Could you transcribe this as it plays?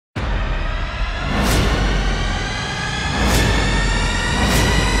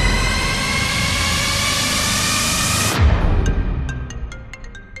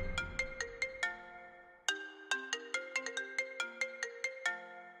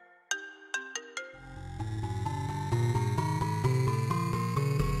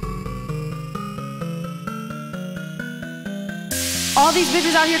All these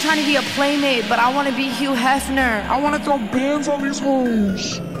bitches out here trying to be a playmate, but I want to be Hugh Hefner. I wanna throw bands on these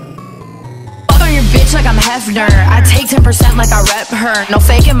hoes. Fuck on your bitch like I'm Hefner. I take 10% like I rep her. No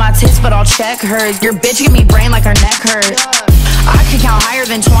faking my tits, but I'll check hers. Your bitch give me brain like her neck hurt. I can count higher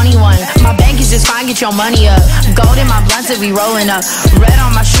than 21. My bank is just fine, get your money up. Gold in my blunts if we rolling up. Red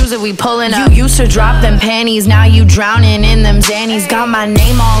on my shoes if we pulling up. You used to drop them panties, now you drowning in them Xannies. Got my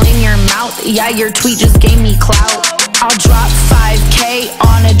name all in your mouth, yeah, your tweet just gave me clout. I'll drop 5K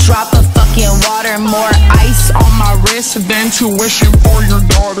on a drop of fucking water. More ice on my wrist Than tuition for your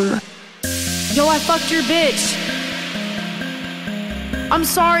daughter. Yo, I fucked your bitch. I'm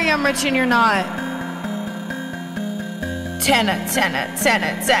sorry I'm rich and you're not. Tana.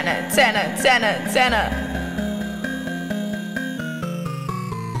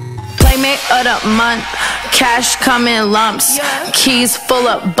 Playmate of the month, cash come in lumps, keys full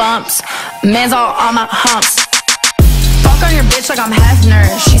of bumps, man's all on my humps. Fuck on your bitch like I'm Hefner.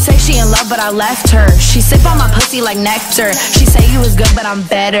 She say she in love but I left her. She sip on my pussy like nectar. She say you was good but I'm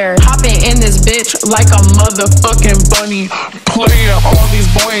better. Hopping in this bitch like a motherfucking bunny. Playing all these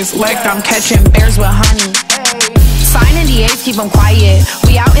boys like I'm catching bears with honey. Sign NDAs, keep them quiet.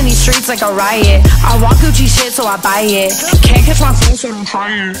 We out in these streets like a riot. I want Gucci shit so I buy it. Can't catch my phone so I'm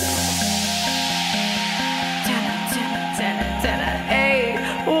trying. Tana, hey,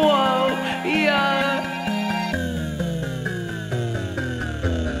 whoa, yeah.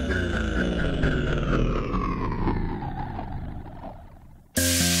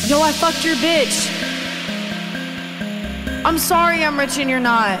 Yo, I fucked your bitch. I'm sorry I'm rich and you're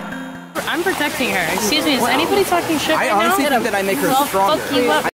not. I'm protecting her. Excuse me, is anybody talking shit right now? I honestly think that I make her stronger. Fuck you up.